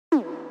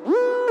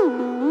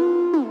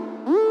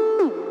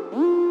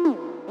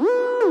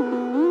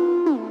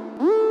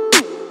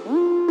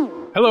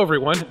Hello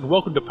everyone, and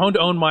welcome to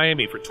Pwn2Own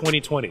Miami for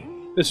 2020.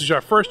 This is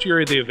our first year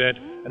of the event,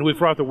 and we've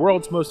brought the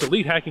world's most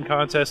elite hacking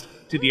contest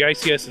to the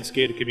ICS and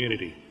SCADA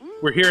community.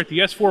 We're here at the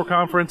S4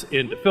 conference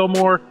in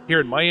Fillmore, here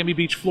in Miami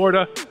Beach,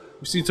 Florida.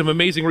 We've seen some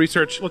amazing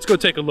research. Let's go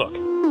take a look.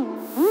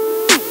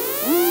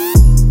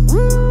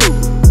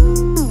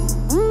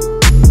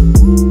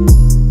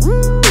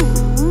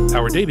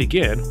 Our day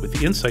began with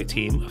the Insight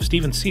team of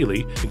Stephen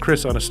Seeley and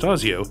Chris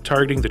Anastasio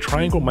targeting the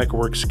Triangle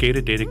Microworks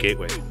SCADA data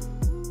gateway.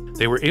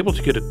 They were able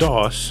to get a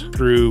DOS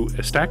through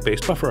a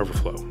stack-based buffer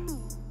overflow.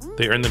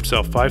 They earned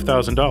themselves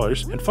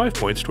 $5,000 and 5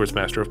 points towards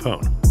Master of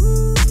Pwn.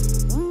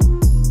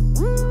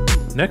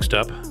 Next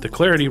up, the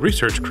Clarity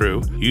research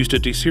crew used a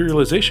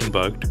deserialization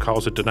bug to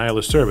cause a denial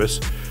of service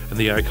in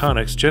the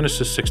Iconics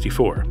Genesis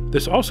 64.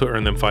 This also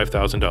earned them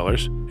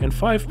 $5,000 and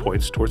 5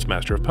 points towards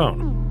Master of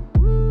Pwn.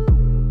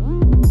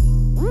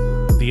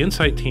 The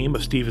Insight team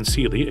of Stephen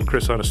Seeley and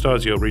Chris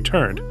Anastasio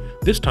returned,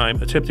 this time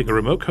attempting a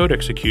remote code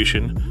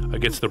execution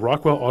against the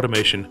Rockwell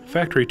Automation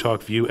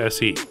FactoryTalk View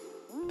SE.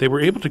 They were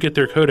able to get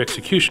their code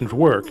execution to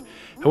work,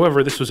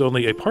 however this was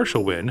only a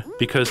partial win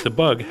because the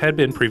bug had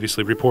been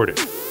previously reported.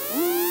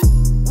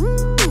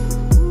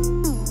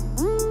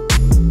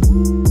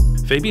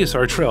 Fabius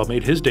Artrell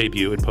made his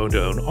debut in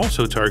Pwn2Own,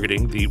 also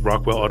targeting the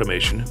Rockwell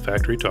Automation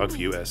FactoryTalk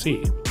View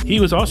SE.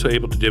 He was also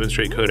able to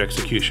demonstrate code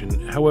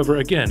execution, however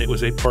again it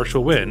was a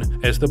partial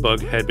win as the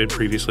bug had been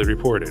previously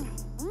reported.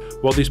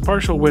 While these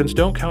partial wins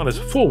don't count as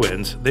full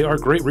wins, they are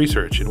great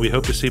research and we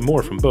hope to see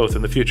more from both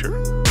in the future.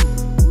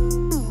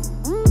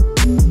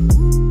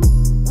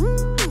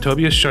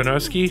 Tobias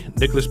Scharnowski,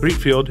 Nicholas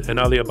Breitfield, and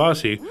Ali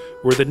Abbasi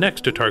were the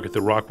next to target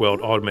the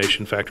Rockwell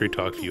Automation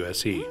FactoryTalk View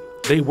SE.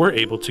 They were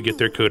able to get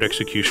their code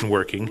execution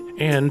working,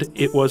 and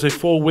it was a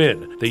full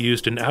win. They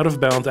used an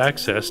out-of-bounds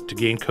access to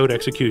gain code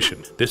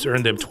execution. This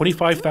earned them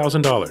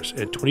 $25,000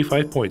 and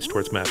 25 points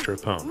towards Master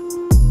of Pwn.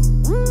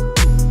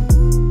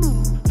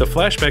 The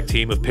Flashback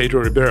team of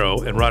Pedro Ribeiro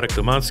and Radek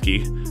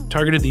Domansky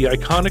targeted the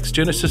Iconics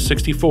Genesis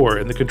 64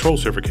 in the control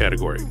server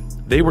category.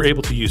 They were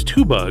able to use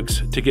two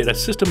bugs to get a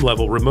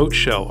system-level remote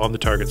shell on the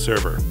target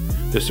server.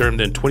 This earned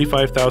them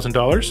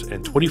 $25,000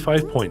 and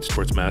 25 points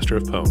towards Master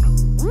of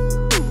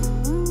Pwn.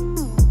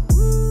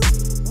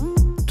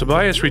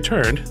 Tobias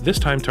returned, this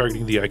time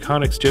targeting the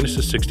Iconics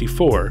Genesis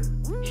 64.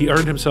 He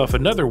earned himself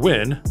another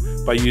win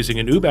by using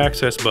an OOB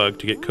access bug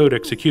to get code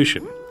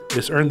execution.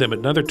 This earned them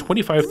another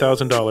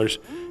 $25,000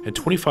 and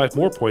 25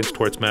 more points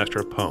towards Master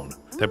of Pwn.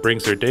 That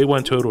brings their day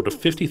one total to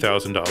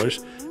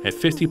 $50,000 and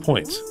 50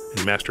 points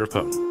in Master of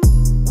Pwn.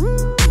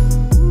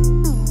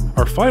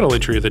 Our final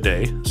entry of the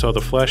day saw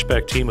the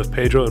Flashback team of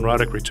Pedro and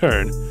Radek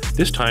return,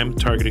 this time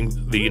targeting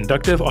the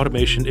Inductive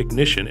Automation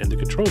Ignition in the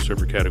control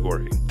server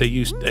category. They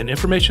used an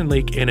information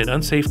leak and an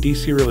unsafe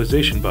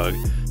deserialization bug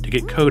to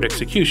get code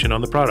execution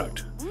on the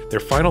product. Their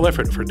final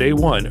effort for day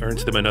one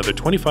earns them another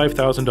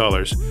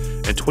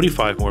 $25,000 and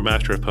 25 more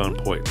Master of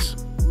Pwn points.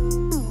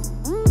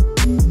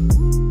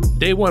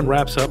 Day one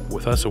wraps up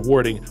with us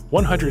awarding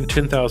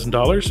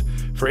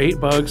 $110,000 for 8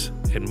 bugs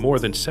and more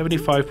than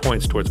 75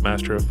 points towards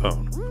Master of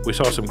Pwn. We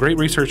saw some great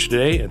research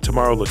today, and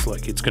tomorrow looks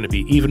like it's going to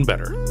be even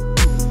better.